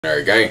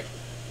Alright, gang.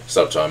 What's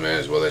up, y'all, man?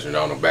 As well as you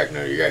know, I'm back in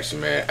the action,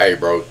 man. Hey,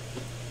 bro,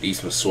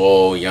 these some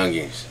swole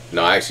youngins.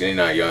 No, actually, they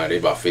not young. They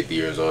about 50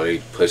 years old. They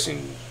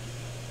pushing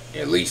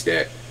at least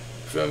that.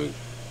 You feel me?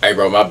 Hey,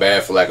 bro, my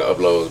bad for lack of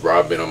uploads, bro.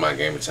 I've been on my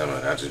gaming channel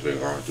and I've just been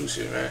going through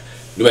shit, man.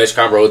 New Edge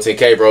combo,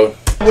 10K, bro.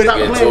 Let's get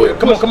into it.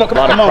 Come on. A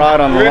lot of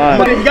pride on the line.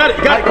 You got it,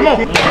 come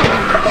on.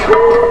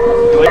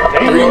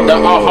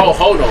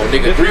 Hold on,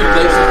 nigga. 3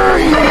 places.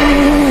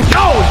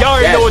 Y'all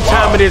already know what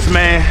time it is,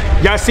 man.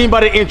 Y'all seen by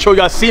the intro,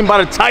 y'all seen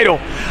by the title.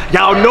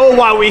 Y'all know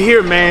why we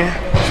here, man.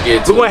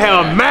 We're gonna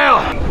have a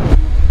mouth.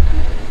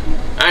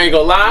 I ain't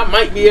gonna lie, I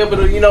might be able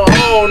to, I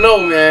don't know,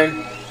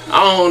 man.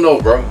 I don't know,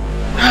 bro.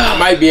 I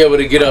might be able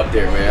to get up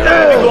there, man.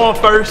 I'm going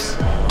first.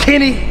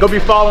 Kenny gonna be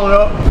following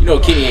up. You know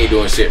Kenny ain't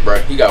doing shit, bro.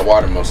 He got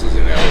water muscles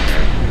in there,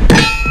 man.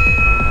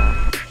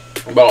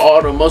 About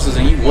all the muscles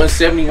and you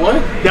 171?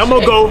 Yeah, I'm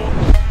gonna go.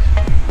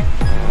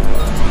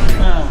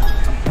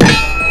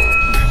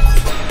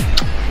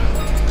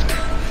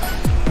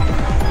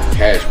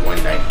 Cash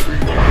 193,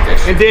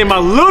 man. And then my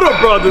little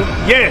brother,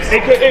 yes,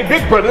 aka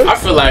big brother. I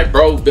feel like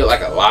bro built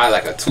like a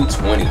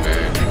 220,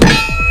 man.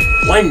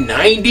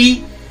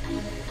 190?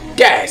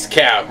 Gas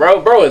cow,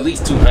 bro. Bro, at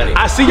least 200.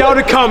 I see y'all in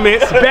the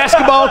comments,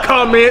 basketball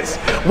comments,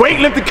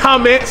 weightlifting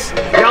comments.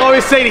 Y'all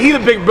always say that he's a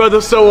big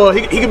brother, so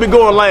he can be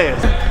going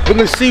last. We're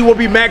gonna see what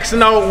we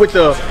maxing out with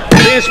the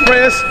bench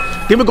press.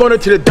 Then we're going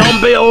into the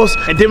dumbbells,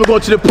 and then we're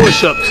going to the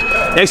push-ups.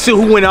 Let's see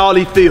who win all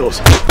these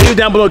fields. Leave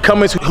down below in the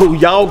comments who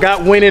y'all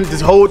got winning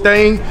this whole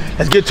thing.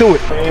 Let's get to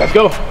it. Let's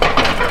go. So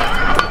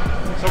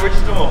we're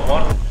just doing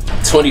one.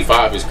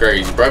 25 is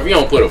crazy, bro. If you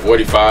don't put a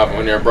 45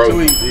 on there, bro.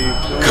 Too easy.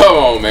 Come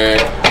on, man.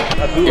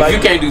 If you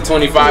can't do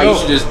 25, you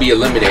should just be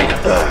eliminated.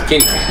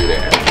 Kenny can't do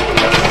that.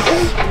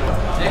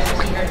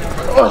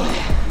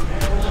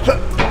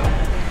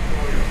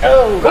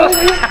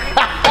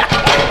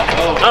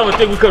 I don't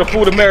think we could have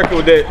fooled America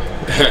with that.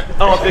 I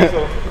don't think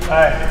so.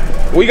 Alright.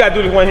 We gotta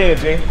do this one hand,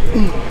 Gene.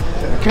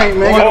 Can't,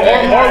 man.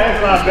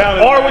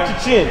 Or with your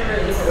chin.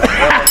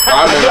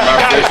 I remember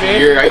my freshman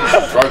year, I used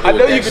to struggle I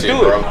know with you that can shit, do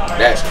it. bro.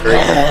 That's crazy. I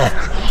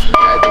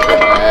had to cut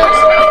my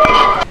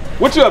ass.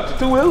 What you up to?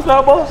 2 wheels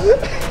now, boss?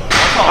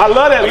 I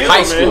love that wheel,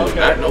 High school, man.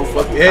 not no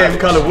fucking Yeah, we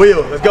call it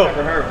wheel. Let's go.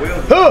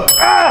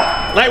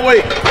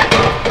 Lightweight.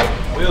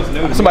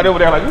 Somebody over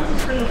there like, what's the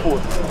screen for?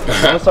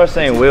 I'm gonna start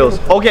saying wheels.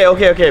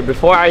 Okay.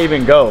 Before I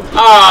even go.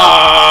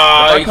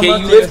 Can you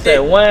lift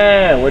it?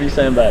 When? What are you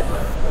saying back?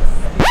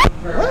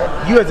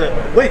 You as a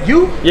wait,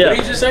 you? Yeah. What did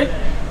you just say?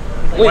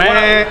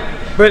 Wait,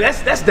 but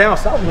that's down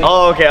south. Man.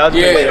 Oh, okay. I was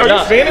Yeah, are you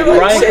saying it? You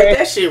Ryan said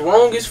that shit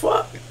wrong as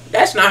fuck.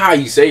 That's not how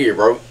you say it,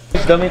 bro.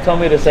 Dummy told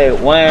me to say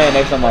when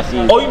next time I see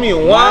you. Oh, you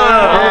mean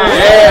wow?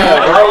 Yeah,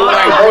 bro.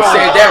 Like, bro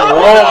said that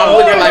wrong. I'm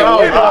looking like,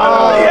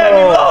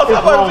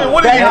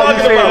 What are you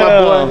talking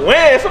about?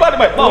 When? Somebody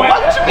might.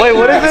 Wait,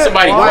 what is it?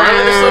 somebody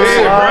crying or some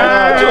shit, bro.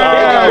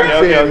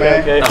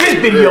 Okay. This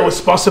video is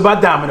sponsored by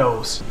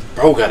Domino's.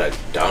 Bro got a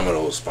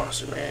Domino's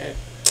sponsor, man.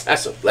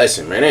 That's a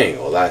blessing, man. I ain't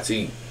gonna lie to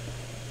you.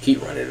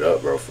 Keep running it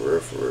up, bro. For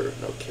real.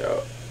 No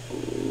cap.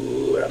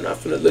 Ooh, I'm not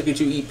finna look at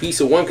you eat piece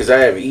of one because I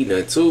haven't eaten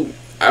none too.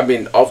 I've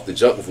been off the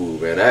junk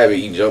food, man. I haven't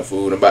eaten junk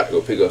food. I'm about to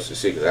go pick up some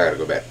shit because I gotta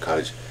go back to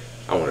college.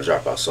 I want to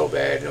drop out so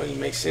bad. It don't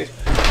even make sense.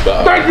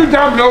 But Thank you,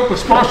 Domino's, for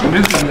sponsoring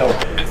this video.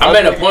 I'm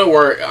at a point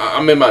where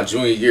I'm in my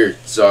junior year,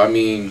 so I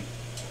mean,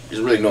 there's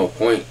really no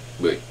point,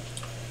 but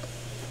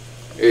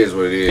it is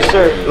what it is.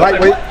 Sure.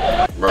 Lightweight.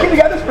 Bro. You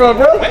got this from,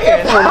 bro.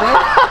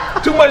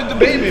 Too much the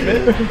baby,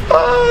 man. I'm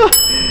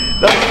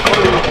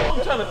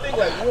trying to think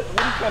like, what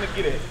are you trying to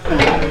get at?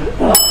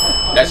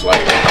 That's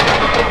lightweight.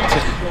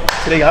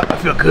 Today I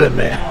feel good,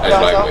 man. That's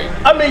lightweight.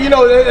 I mean,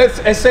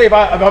 let's say if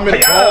I'm in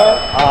the car,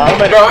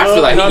 Bro, I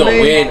feel like he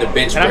gonna win the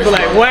bench press. I feel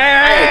like, bro.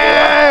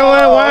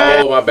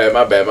 wow. Oh, my bad.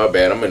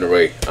 I'm in the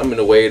way. I'm in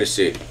the way of the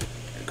shit.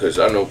 Because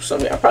I know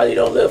something I probably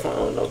don't live. I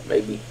don't know,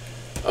 maybe.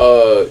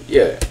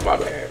 Yeah, my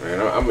bad, man.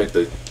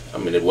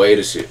 I'm in the way of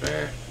the shit,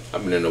 man.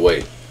 I've been in the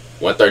way.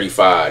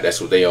 135,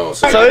 that's what they on.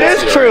 So it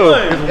is true.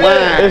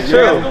 It's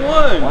true.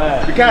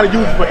 We kind of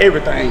use it for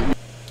everything.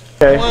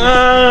 Okay.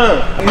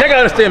 You gotta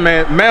understand,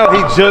 man. Mal, he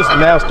just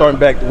now starting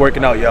back to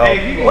working out, y'all.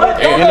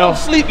 Don't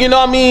sleep. You know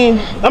what I mean?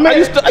 I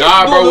used to.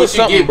 Nah, bro. Once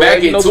you get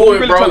back into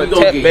it, bro, you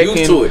gonna get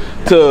used to it.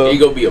 You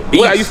gonna be a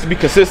beast. I used to be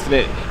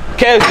consistent.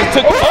 Cash just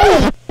took.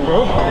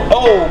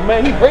 Oh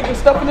man, he breaking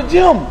stuff in the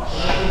gym.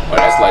 Oh,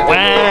 that's like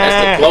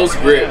that's the close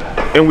grip.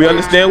 And we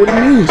understand what it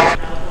means.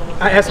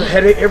 I asked him,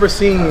 had they ever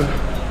seen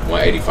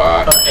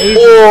 185.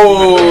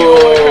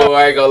 Oh,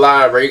 I ain't gonna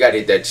lie, bro. You gotta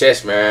hit that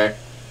chest, man.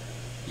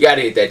 You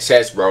gotta hit that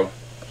chest, bro.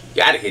 You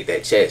gotta hit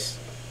that chest.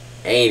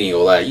 I ain't even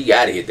gonna lie. You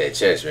gotta hit that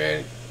chest,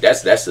 man.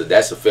 That's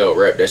a failed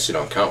rep. That shit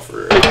don't count for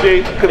real. Because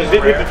it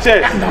didn't hit the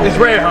chest. it's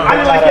rare, huh? I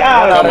didn't like your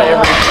eye. Come on, bro. You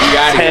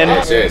gotta hit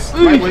that chest.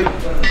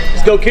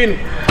 Let's go, Kenny.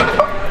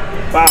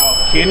 Wow,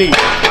 Kenny.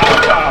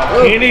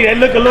 Wow. Kenny, that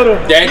look a little.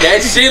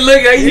 That shit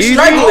look like he's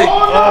struggling.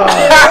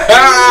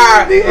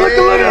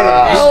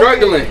 He's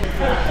struggling.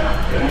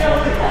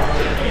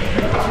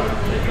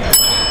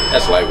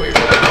 That's lightweight,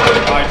 bro.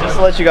 Alright, just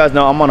to let you guys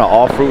know I'm on an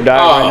all fruit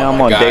diet right now.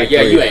 I'm on day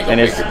 3, you ain't gonna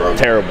and make it's it, bro.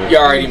 terrible.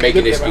 You're already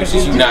making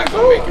excuses. You're not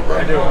gonna make it, bro.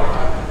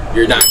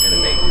 You're not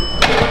gonna make it.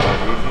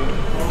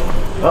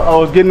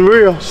 Uh-oh, it's getting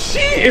real.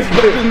 Shit, it's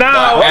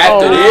now.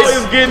 After this,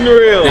 it's getting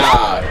real.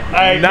 Nah.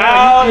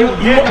 Now it's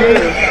getting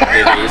real.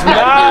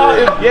 Now,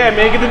 yeah,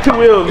 man, get the 2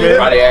 wheels, man.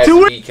 Everybody asks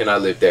me, can I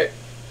lift that?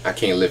 I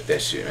can't lift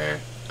that shit, man.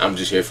 I'm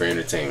just here for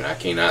entertainment. I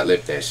cannot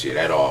lift that shit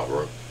at all,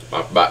 bro.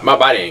 My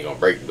body ain't gonna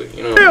break, but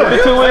you know.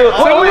 The 2 wheels.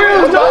 2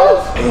 wheels,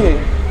 dog.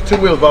 2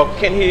 wheels, bro.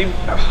 Can he?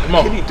 Come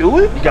on. Can he do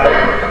it? You got it.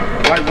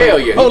 Hell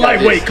yeah. Oh,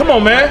 lightweight. Come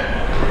on, man.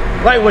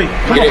 Lightweight.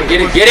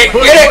 Get it.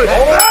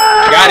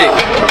 Got it.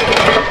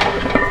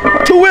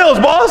 2 wheels,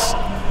 boss.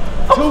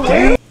 2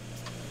 wheels.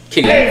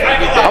 Can you?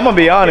 I'm gonna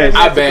be honest.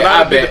 I bet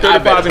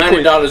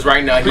 $100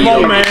 right now. Come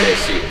on, man. That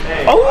shit.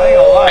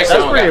 Oh, that's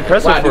pretty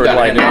impressive for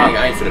like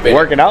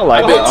working out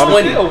like that. I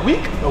bet 20 a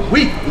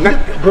week,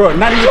 bro.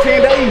 Not even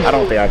 10 days. I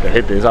don't think I could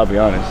hit this. I'll be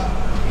honest.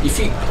 If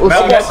you,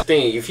 that's the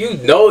thing. If you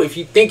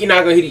think you're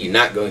not gonna hit it, you're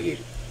not gonna hit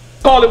it.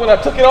 Call it when I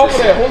took it off of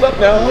there. Hold up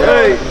now.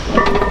 Hey.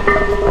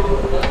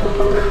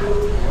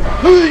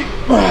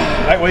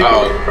 Lightweight.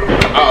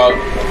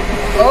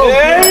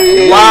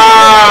 Hey.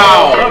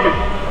 Wow.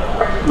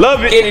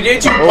 Love it. Kenny,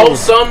 did you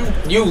post something?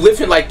 You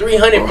lifting like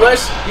 300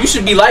 plus? You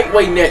should be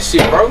lightweighting that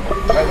shit, bro.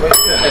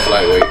 That's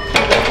lightweight.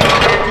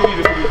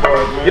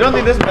 You don't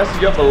think this messes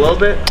you up a little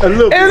bit? A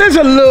little bit. It is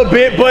a little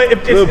bit, but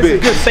it's a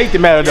good safety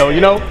matter, though,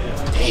 you know?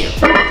 Damn.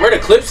 Where the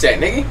clips at,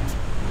 nigga?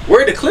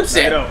 Where the clips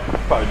at?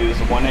 Probably do this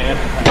with one hand.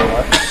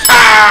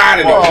 Ah,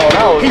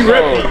 he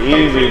ripped me.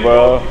 Easy,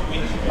 bro.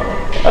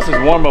 That's his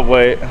warm-up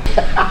weight.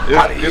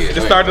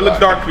 It's starting to look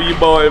dark for you,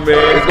 boy,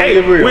 man.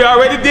 Hey, we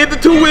already did the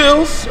 2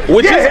 wheels,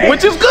 which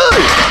is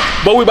good.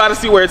 But we about to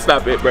see where it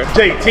stop at, bro.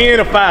 Jay, 10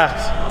 or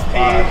 5s?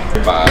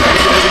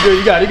 5.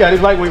 You got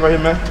his lightweight right here,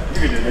 man.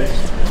 You can do this.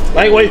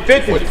 Lightweight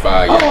 50.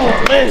 45, yeah.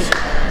 Oh, man.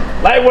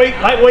 Lightweight,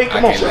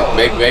 come on. I can't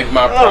lift. Make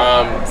my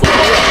prime football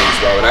games,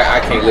 bro. And I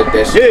can't lift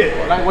that shit.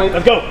 Yeah. Lightweight.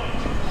 Let's go.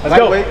 Let's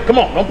go. Come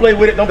on. Don't play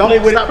with it. Don't play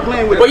with it. Stop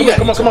playing with it. Well, you got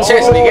come on.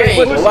 Chest, nigga.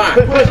 Ain't gonna lie.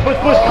 Push.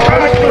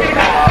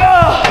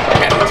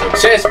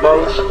 Chest,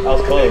 bro. That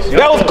was close.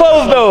 That was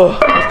close, though.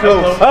 That's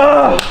close.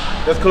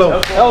 That's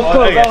close. That was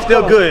close. Hey,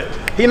 still good.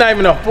 He not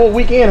even a full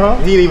weekend, huh?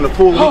 He ain't even a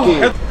full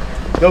weekend.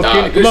 Go, Nah,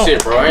 Kenny, good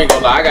shit, bro. I ain't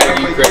gonna lie. I gotta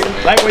give you credit,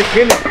 man. Lightweight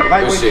Kenny.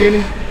 Lightweight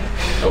Kenny.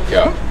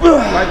 Okay.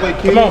 Lightweight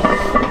Kenny. Come on.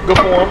 Go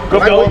for him. Go.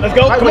 Let's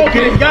go. Come on,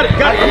 Kenny. You got it.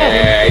 Come on.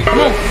 Yeah, come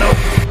on.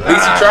 At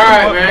least you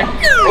tried, man.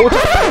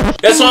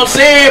 That's what I'm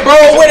saying, bro.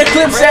 Where the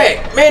clips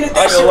at? Man, if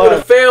that shit would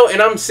have failed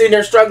and I'm sitting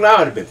there struggling, I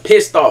would have been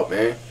pissed off,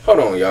 man. Hold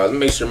on, y'all. Let me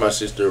make sure my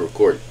sister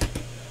recorded.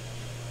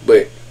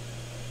 But,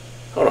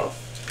 hold on.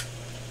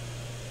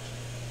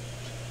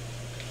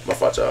 My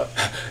fault, y'all.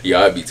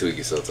 Yeah, I be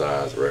tweaking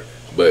sometimes, bro.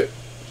 But,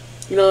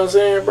 you know what I'm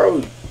saying,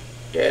 bro?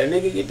 Yeah,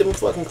 nigga, get them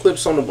fucking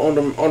clips on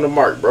the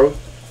mark, bro.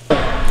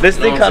 This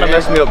thing kind of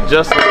messed me up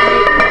just a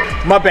little bit.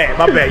 My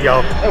bad,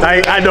 y'all.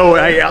 I know,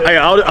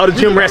 all the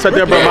gym rats out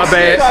there, bro. Yes, my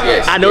bad.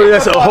 yes, I know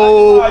that's a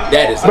whole.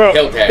 That is bro. a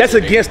health hazard, That's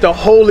against the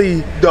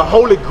holy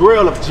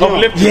grail of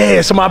gym.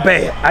 Yeah, so my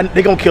bad.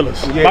 They gonna kill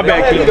us. Yeah, my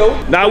bad, Kenny.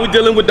 Now we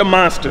dealing with the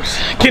monsters.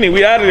 Kenny,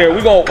 we out of there.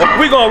 We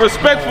gonna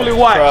respectfully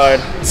watch.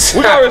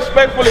 We gonna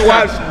respectfully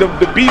watch the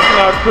beast in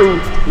our crew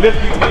lift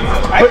these things.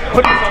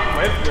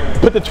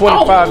 Put the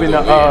 25 in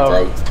the.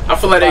 Bro. I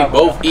feel like they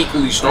both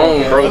equally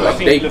strong, bro. Like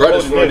they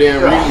brothers for a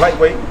damn reason.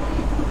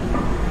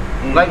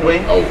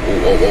 Lightweight. Oh.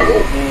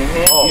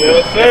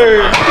 Yes,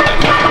 sir.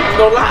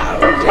 No lie.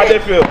 How'd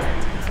that feel?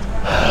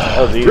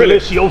 That was easy.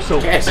 Delicioso.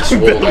 That's a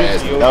swole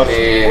ass,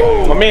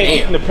 man. My man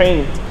eating the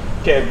pain.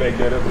 Cat back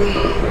there.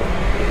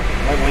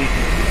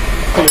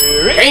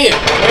 Damn.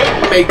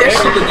 Make that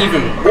shit look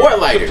even more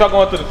lighter. Talking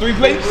about to the 3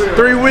 plates?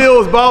 3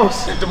 wheels,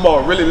 boss.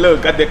 Tomorrow, really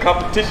look, got that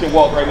competition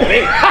walk right now.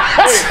 Hey, you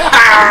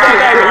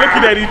guys are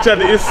looking at each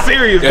other. It's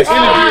serious. The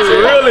energy is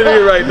real in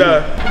here right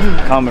now.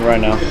 Comment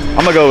right now.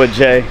 I'm gonna go with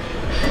Jay.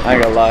 I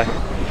ain't gonna lie.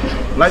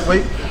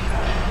 Lightweight.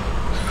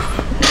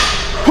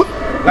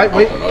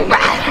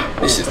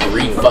 This is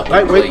 3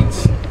 fucking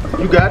plates.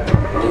 You got it.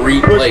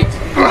 3 plates.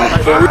 3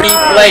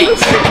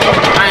 plates.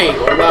 I ain't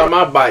gonna lie,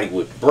 my body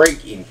would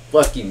break in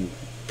fucking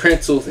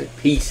pencils and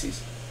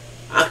pieces.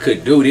 I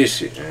could do this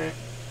shit, man.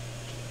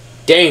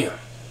 Damn.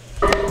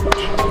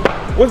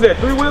 What's that?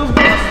 3 wheels,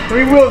 boss?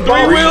 3 wheels,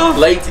 boss. 3 wheels?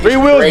 Plates 3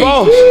 wheels, crazy.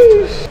 boss.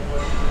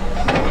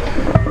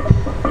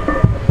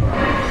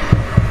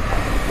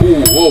 Ooh,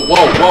 whoa.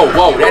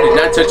 That did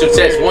not touch your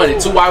chest. 1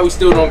 and 2. Why we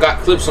still don't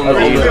got clips on the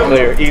Easy.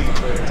 Where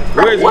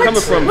is it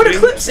coming from? Where the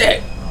clips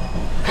at?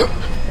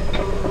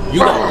 You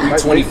got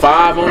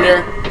 325 on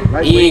there?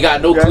 He ain't got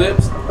no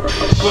clips?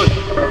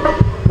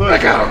 I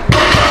got him.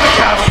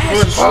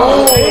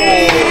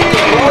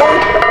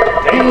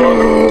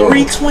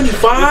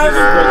 325?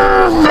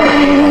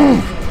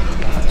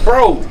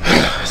 Bro.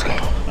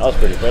 That was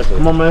pretty impressive.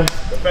 Come on, man.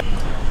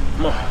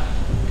 Come on.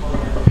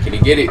 Can he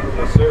get it?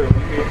 Yes, sir.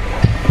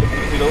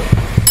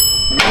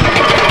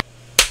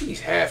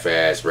 These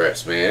half-ass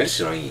reps, man. This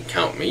shit don't even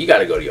count, man. You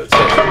gotta go to your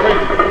test.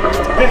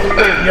 This is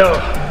crazy. Yo,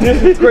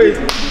 this is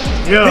crazy.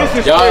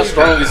 Yeah. Y'all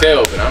strong as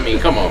hell, but I mean,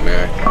 come on,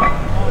 man.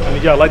 I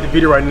mean, y'all like the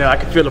video right now. I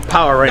can feel the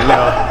power right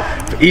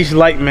now. For each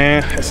like,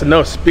 man, it's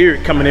enough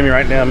spirit coming in me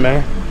right now,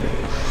 man.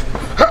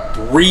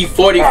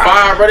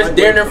 345, bro. That's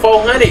damn near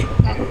 400.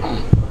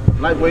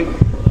 Lightweight.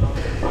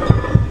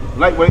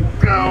 Lightweight.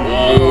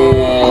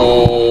 Oh.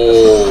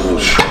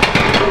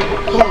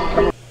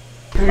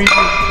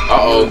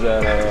 Uh-oh.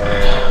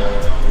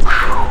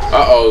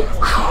 Uh-oh.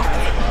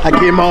 I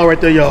get him all right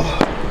there, y'all.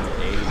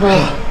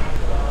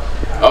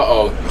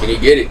 Uh-oh. Can he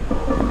get it?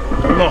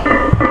 Come on.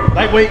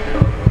 Lightweight.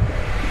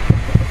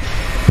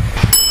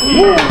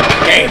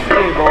 Damn.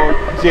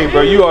 Jay,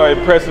 bro, you are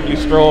impressively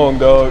strong,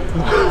 dog.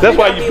 That's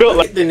why you built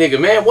like the nigga,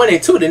 man. 1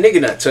 and 2, the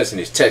nigga not touching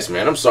his chest,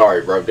 man. I'm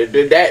sorry, bro.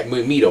 That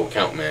with me don't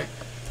count, man.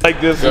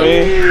 like this, so,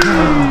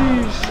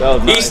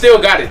 man. He still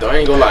got it, though. I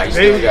ain't gonna lie. He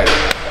still got it.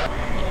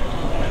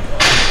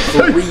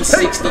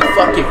 360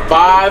 fucking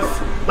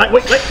 5. Like,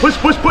 wait, push.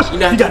 You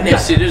not getting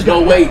that shit. There's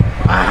no way. Bro,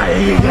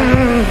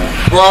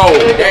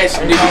 that's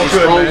nigga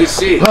strong as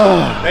shit.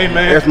 Hey,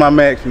 man. That's my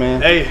max,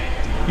 man. Hey,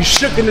 you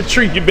shook in the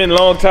tree. You've been a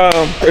long time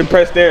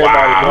impressed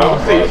everybody, bro.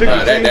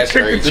 That's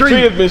crazy. The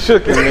tree has been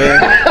shooken, man.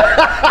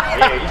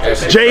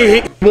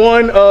 Jay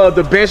won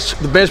the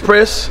bench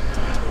press.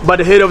 About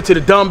to head over to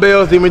the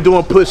dumbbells. Then we're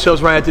doing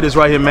push-ups right after this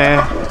right here,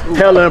 man.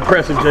 Hella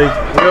impressive, Jay.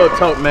 Real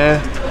talk,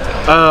 man.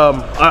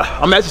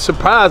 I'm actually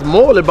surprised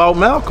more about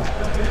Malcolm.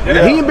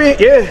 Yeah. He ain't been,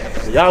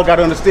 Y'all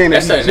gotta understand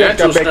that he just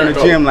got back in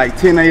the gym like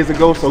 10 days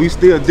ago, so he's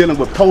still dealing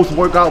with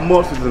post-workout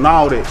muscles and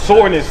all that.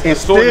 Soreness. And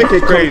still can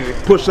crazy.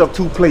 Push up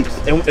 2 plates.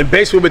 And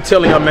basically we're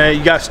telling y'all, man,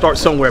 you gotta start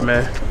somewhere,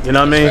 man. You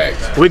know what I mean?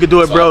 Facts. We could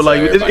do it, bro. Like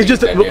it's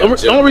just the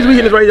only reason we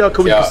hitting this right, y'all,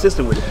 because we're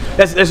consistent with it.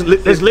 That's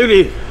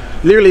literally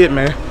it,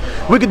 man.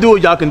 We can do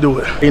it, y'all can do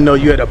it. You know,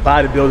 you at a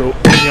bodybuilder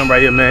gym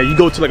right here, man. You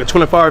go to like a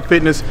 24-hour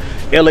fitness,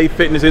 LA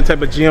Fitness, any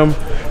type of gym.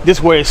 This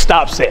is where it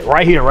stops at,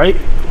 right here, right?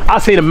 I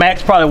say the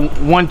max probably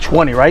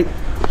 120, right?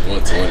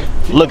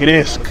 120. Look at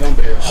this.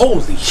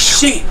 Holy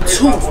shit,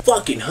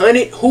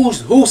 200?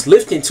 Who's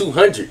lifting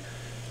 200?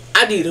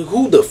 I need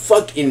who the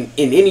fuck in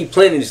any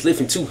planet is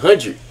lifting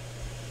 200?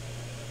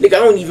 Nigga, I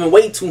don't even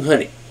weigh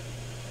 200.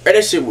 Right,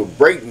 that shit would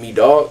break me,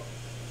 dog.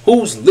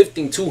 Who's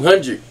lifting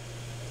 200?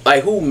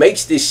 Like, who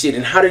makes this shit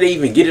and how do they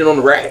even get it on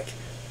the rack?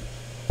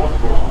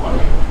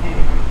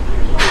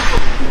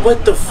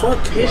 What the fuck?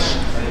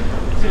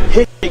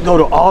 It go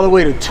to all the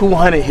way to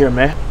 200 here,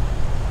 man.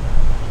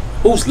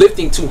 Who's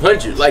lifting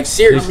 200? Like,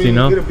 seriously. I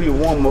mean, it'll be a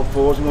warm-up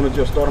for us. You want to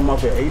just start them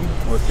off at 80?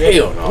 Or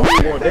hell no.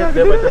 You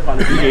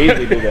can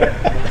easily do that.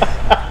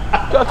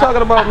 What y'all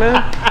talking about,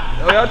 man?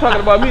 Oh, y'all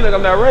talking about me like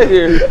I'm not right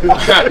here.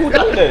 Who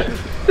doing that?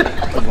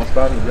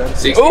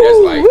 60, that's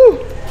like.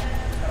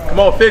 Come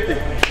on, 50.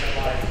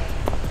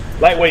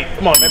 Lightweight.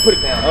 Come on, man. Put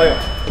it down. Oh,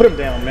 yeah. Put him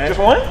down, man. Just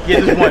one?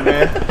 Yeah, just one,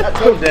 man.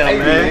 Put him down,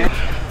 man.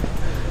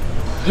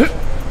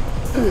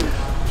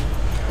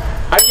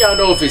 How do y'all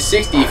know if it's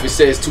 60 if it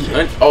says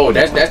 200? Oh,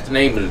 that's the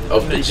name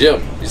of the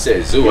gym. It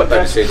says Zoo. I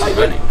thought it said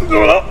 200.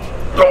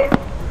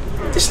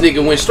 This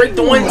nigga went straight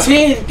to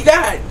 110.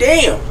 God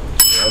damn.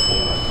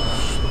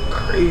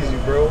 Crazy,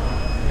 bro.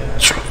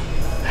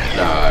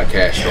 Nah,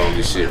 Cash strong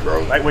as shit,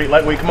 bro.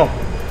 Lightweight. Come on.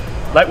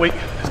 Lightweight.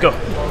 Let's go.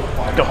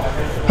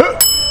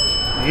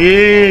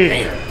 Yeah.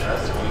 Damn.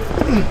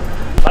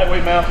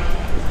 Lightweight, man.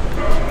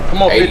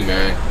 Come on, 80,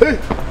 man.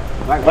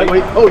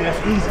 Lightweight. Oh, that's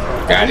easy.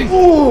 Got it.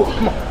 Ooh,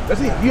 come on.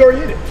 That's it. You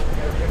already hit it.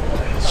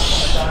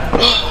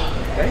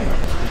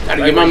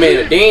 Gotta give my man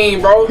a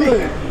ding, bro. You know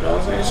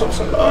what I'm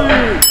saying?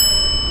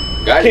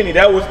 Got it. Kenny,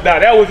 that was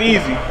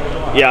easy.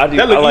 Yeah, I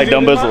like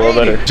dumbbells a little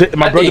better.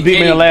 My brother beat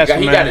me in the last one,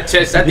 He man. got a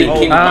chest. I think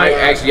Kenny might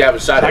actually have a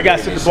shot at I got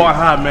to set the bar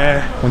high,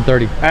 man.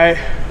 130. Hey,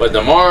 But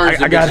the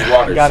Mars, I got to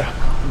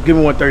give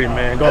me 130,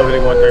 man. Go over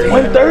there, 130.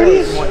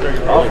 130?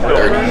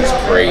 130 is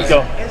crazy.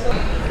 Go.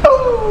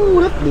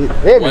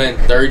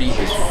 130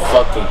 is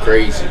fucking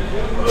crazy.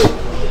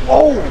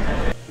 Oh.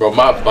 Bro,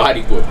 my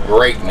body would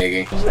break,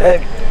 nigga.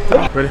 Ready?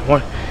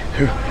 1,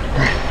 2.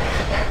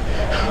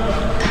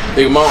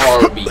 Nigga, my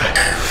arm beat.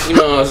 You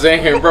know what I'm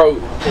saying, bro?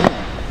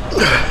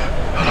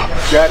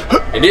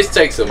 And this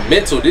takes a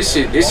mental. This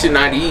shit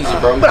not easy,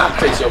 bro. It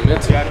takes your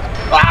mental.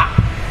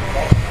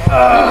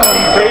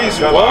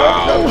 Crazy.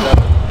 Wow.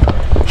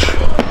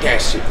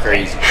 That shit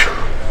crazy.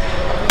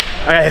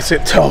 I had to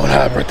sit tall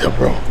high right there,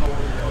 bro.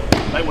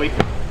 Lightweight.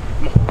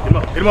 Come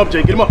on. Get him up,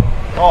 Jay. Get him up.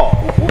 Oh,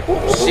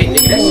 shit,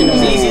 nigga, that shit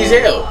was easy as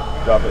hell.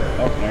 Drop it.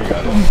 Okay, you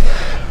got it.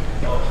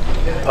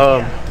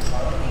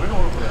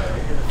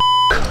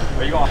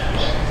 Where you going?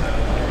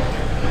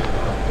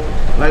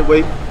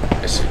 Lightweight.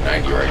 That shit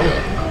 90 right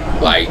there.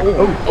 Like,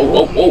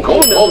 whoa.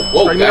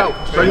 Straighten it out.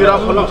 Straighten it out.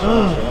 Hold on.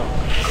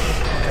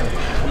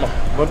 Come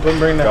on.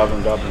 Bring that. Drop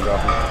him.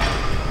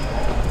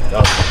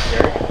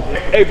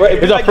 Hey, bro,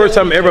 It's our first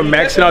time ever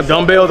maxing out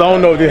dumbbells. I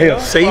don't know if they're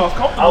safe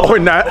or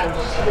not.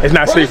 It's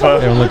not safe, huh?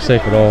 They don't look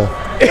safe at all.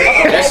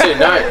 That shit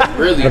not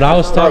really. But I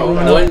was talking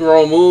one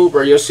wrong move,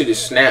 bro, your shit is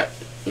snapped.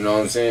 You know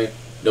what I'm saying?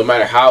 No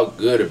matter how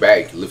good or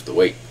bad you can lift the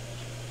weight.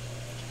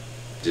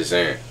 Just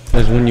saying.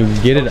 Because when you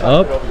get it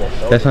up,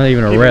 that's not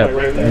even a rep.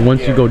 And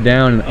once you go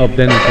down and up,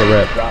 then it's a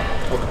rep.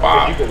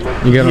 Wow.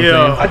 You get what I'm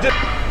saying? I just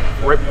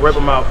rep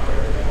them out.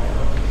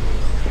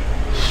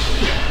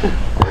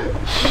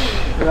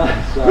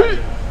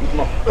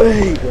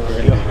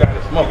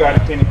 Come on, got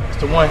it, Kenny. It's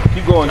the one.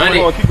 Keep going,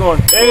 keep going.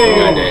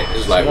 Hey,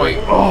 it's lightweight.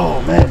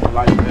 Oh man,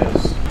 like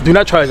this. Do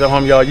not try this at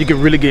home, y'all. You can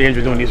really get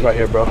injured doing these right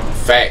here, bro.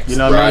 Facts, you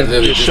know bro. what I mean? I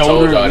literally just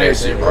told y'all that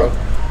shit, bro. You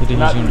think he's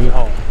gonna do it?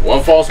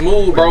 One false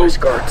move, bro.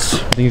 Skirts. I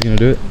think he's gonna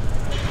do it.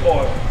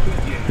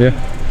 Yeah.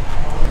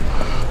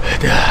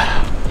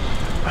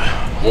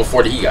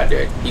 140, he got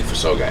that. He for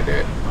so got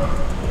that.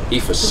 He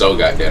for so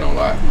got that on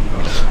live.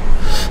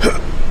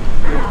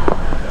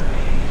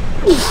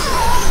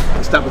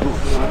 Stop it.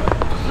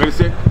 Ready,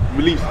 set,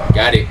 release.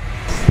 Got it.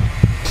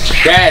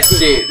 That's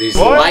it. It's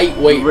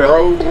lightweight,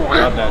 bro.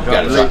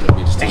 Gotta drop the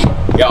bitches.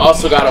 Y'all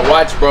also gotta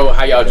watch, bro,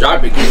 how y'all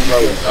drop it, bro.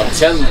 I'm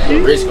telling you,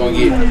 the wrist gonna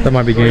get. That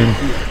might be game.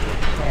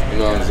 You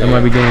know what I'm saying? That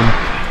might be game.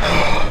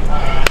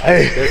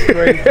 Hey, that's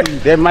crazy.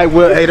 That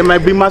might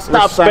be my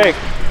stop sign.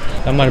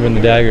 That might have been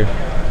the dagger.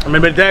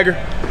 Remember the dagger?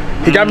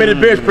 He got me in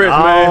the bench press,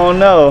 man. I don't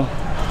know.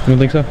 You don't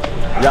think so?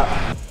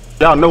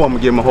 Y'all know I'm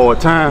gonna give him a hard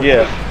time.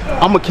 Yeah.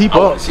 I'm gonna keep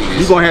up.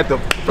 You gonna have to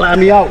fly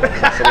me out.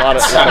 That's a lot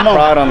of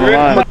pride on the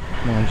line.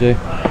 Come on, Jay.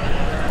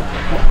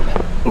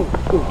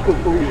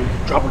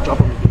 Drop him.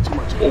 Too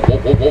much.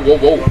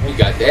 Whoa. You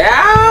got that.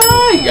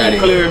 Ah, you got it.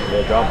 Clear.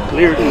 Yeah, drop him.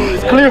 Clear.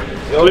 It's clear.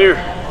 Clear.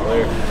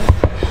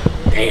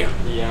 Damn.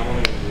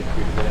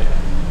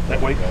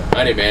 Lightweight.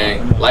 100,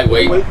 man.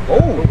 Lightweight.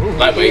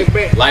 Lightweight.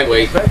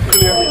 I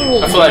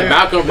feel like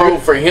Malcolm, bro,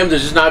 for him to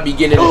just not be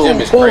getting in the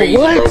gym is crazy,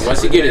 bro.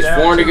 Once he get his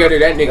form together,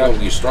 that nigga gonna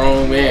be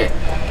strong, man.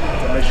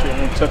 Make sure you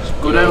don't touch.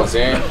 Go You know down. what I'm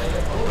saying?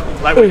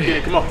 Lightweight,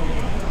 kid. Come on.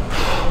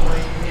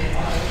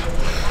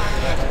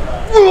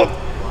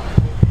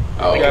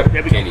 Oh,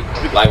 Kenny.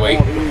 Lightweight.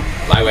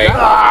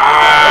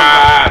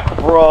 Ah!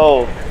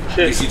 Bro. At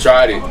least he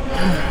tried it.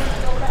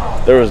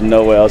 There was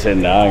no way I was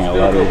hitting that. I ain't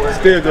gonna lie to you.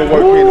 Still good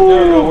work, Kenny.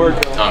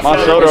 My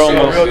shoulder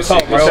almost.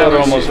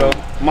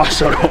 My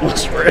shoulder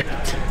almost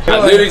ripped. I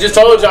literally just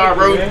told y'all,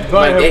 bro.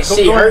 Like, that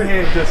shit Go hurt.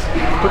 ahead, just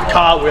put the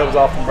cobwebs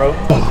off him, bro.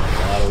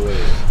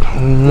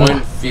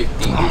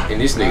 150,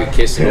 and this nigga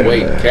kissing the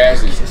weight.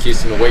 Cash is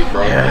kissing the weight,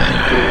 bro.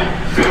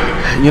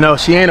 You know,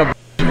 she ain't a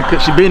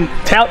because she been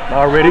touted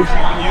already.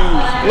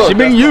 She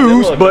been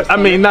used, but I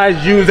mean not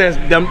as used as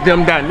them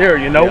down there,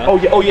 you know. Oh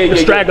yeah. The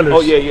stragglers.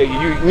 Oh yeah.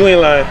 You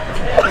ain't lying.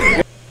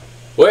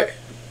 What?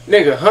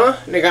 Nigga, huh?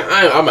 Nigga,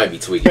 I might be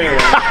tweaking.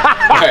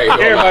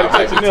 Everybody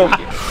touching them.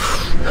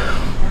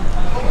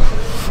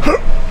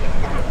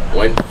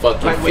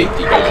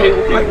 150, dog.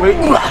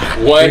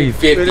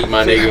 150,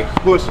 my nigga.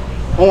 Push.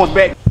 Arms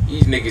back.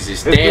 These niggas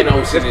is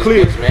Thanos in this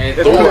clear. bitch, man.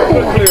 That's Thor,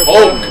 clear.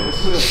 Hulk.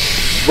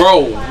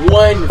 Bro,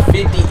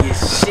 150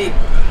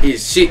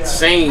 is shit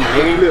sane,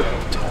 nigga.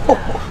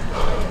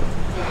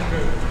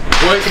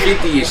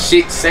 150 is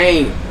shit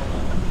sane.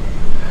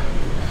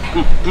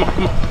 Come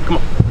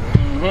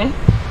on.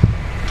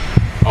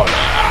 Oh,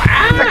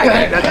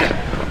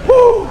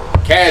 no.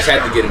 Cash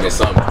had to get him in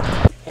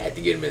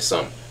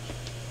something.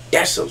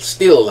 That's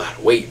still a lot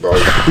of weight, bro.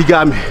 He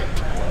got me.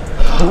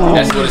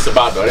 That's what it's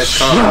about, though. That's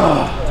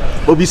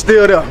time. But we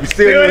still there. We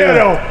still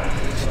there.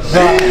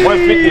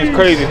 150 is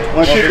crazy.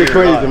 150 is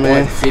crazy,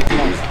 man. 150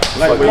 is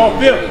Come on,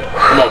 Phil.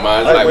 Come on,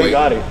 man. It's lightweight.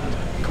 Got it.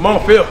 Come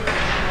on, Phil.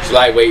 It's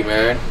lightweight,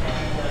 man.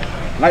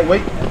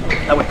 Lightweight.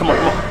 Come on.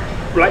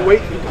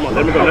 Lightweight. Come on,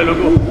 let me go.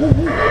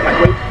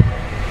 Lightweight.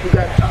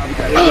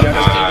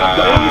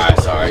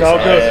 Sorry. It's all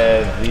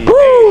good.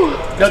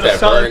 That's that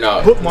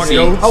burnout. Bookmark, See,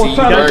 yo. he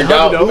burned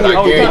out, but I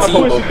guarantee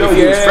you, if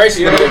he was fresh,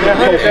 he would have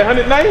That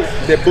 100 nice?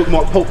 That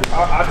bookmark poker.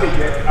 I'll take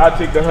that. I'll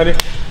take the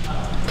 100.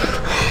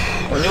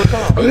 On your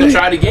time. we gonna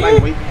try it again.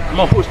 Lightweight. Come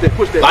on, push that.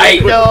 Light.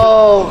 He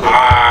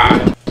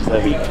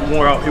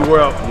wore out.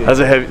 That's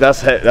a heavy.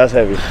 That's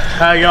heavy.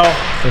 Hi, y'all.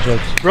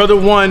 Brother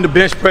won the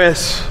bench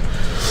press.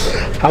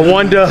 I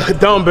won the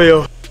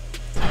dumbbell.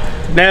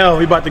 Now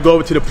we about to go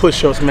over to the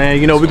push-ups,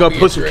 man. You know, we're gonna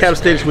put some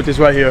calisthenics with this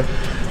right here.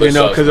 You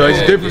know, because it's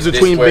the difference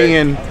between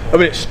being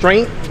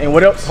strength and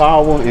what else?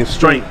 Power and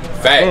strength.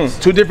 Facts.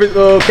 Two different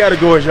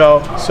categories,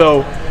 y'all.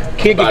 So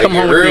King can come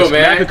home with this.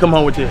 Man. I can come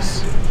home with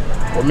this.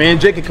 Or me and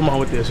Jake can come home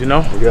with this, you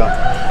know?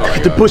 Yeah.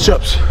 Get the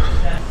push-ups.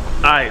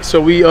 All right, so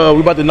we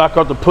about to knock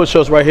out the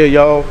push-ups right here,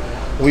 y'all.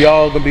 We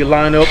all gonna be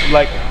lined up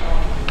like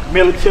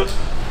militants,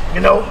 you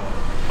know?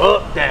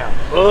 Up, down,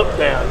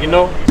 you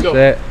know? Let's go.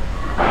 Set.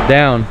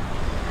 Down.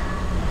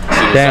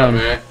 Down.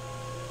 Man.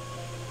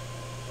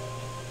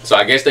 So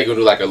I guess they gonna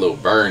do like a little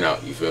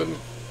burnout, you feel me?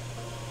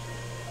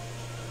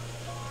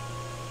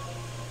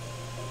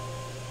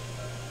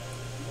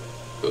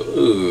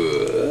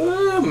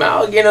 Ooh,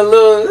 Mal getting a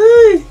little.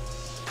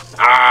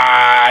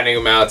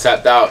 Nigga Mal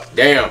tapped out.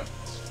 Damn.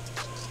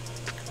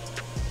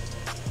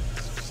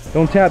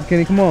 Don't tap,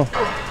 Kenny. Come on.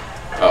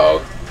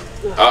 Uh-oh.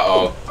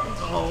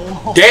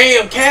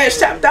 Damn, Cash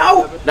tapped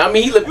out. Now, I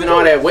mean, he lifting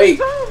all that weight.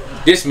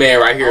 This man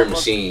right here,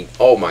 machine.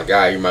 Oh my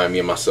God, he reminded me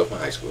of myself in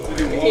high school.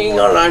 He ain't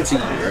gonna lie to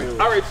you, bro.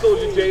 All right,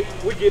 Soldier J,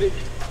 we get it.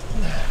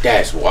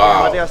 That's I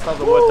wild. think I stopped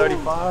at what,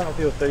 35? I think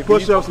it was 30.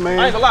 Push-ups, man.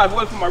 I ain't gonna lie, if it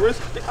wasn't for my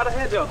wrist, I'd have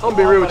had that. I'm gonna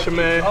be real with you,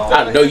 man.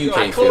 I know you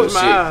can't feel Close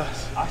my shit.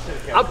 eyes.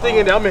 I'm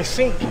thinking that I'm in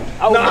sync.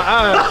 I open my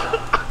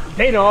eyes.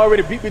 They done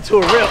already beat me to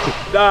a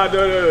rep. Nah,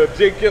 no.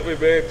 Jay killed me,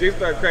 man. Jay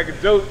started cracking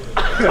jokes.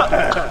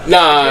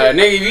 Nah,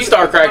 nigga, if you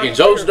start cracking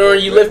jokes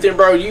during you lifting,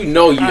 bro, you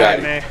know you got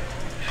it. Man.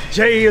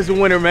 Jay is the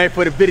winner, man,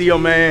 for the video,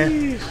 man.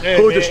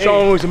 Who's the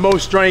strongest, the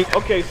most strength?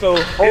 Okay, so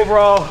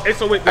Overall.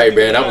 Hey,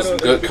 man, that was a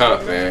good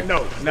comp, man.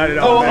 No, not at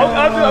all, man.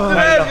 I'm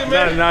asking,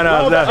 man.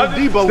 No.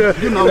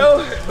 Debo, you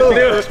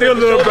know. Still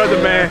little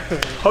brother, man.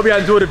 Hope y'all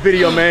enjoyed the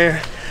video,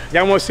 man.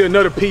 Y'all want to see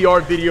another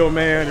PR video,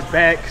 man. The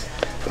backs,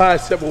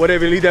 bicep, or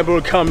whatever. Leave that below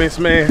in the comments,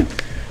 man.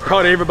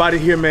 Proud of everybody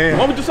here, man.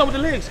 Why don't we do something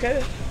with the legs,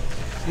 Cat?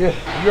 Yeah,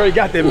 you already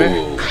got that,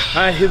 man.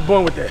 I ain't his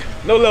born with that.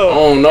 No love. I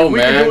don't know, We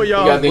man. can do it,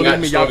 y'all. You got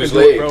the strongest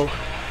leg. Bro.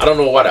 I don't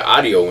know why the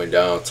audio went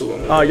down, too.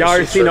 Y'all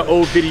already seen the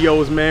old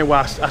videos, man, where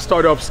I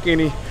started off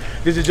skinny.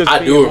 This is just I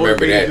being do remember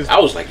motivated, that. just, I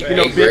was like, you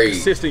know, being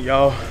consistent,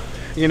 y'all.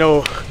 You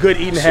know, good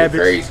eating habits.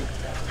 Crazy.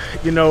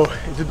 You know,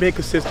 just being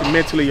consistent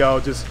mentally, y'all.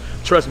 Just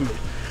trust me.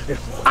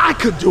 If I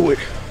could do it,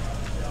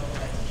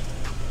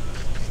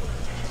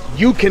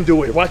 you can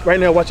do it. Watch right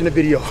now, watching the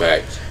video.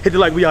 Facts. Hit the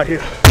like, we out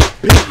here.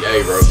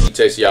 Hey, bro, keep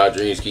chasing y'all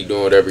dreams, keep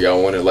doing whatever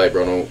y'all want in life,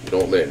 bro.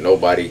 Don't let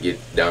nobody get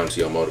down to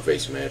your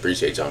motivation, man.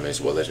 Appreciate y'all, man. It's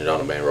what Legend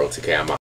John, man. Roll to K. I'm out.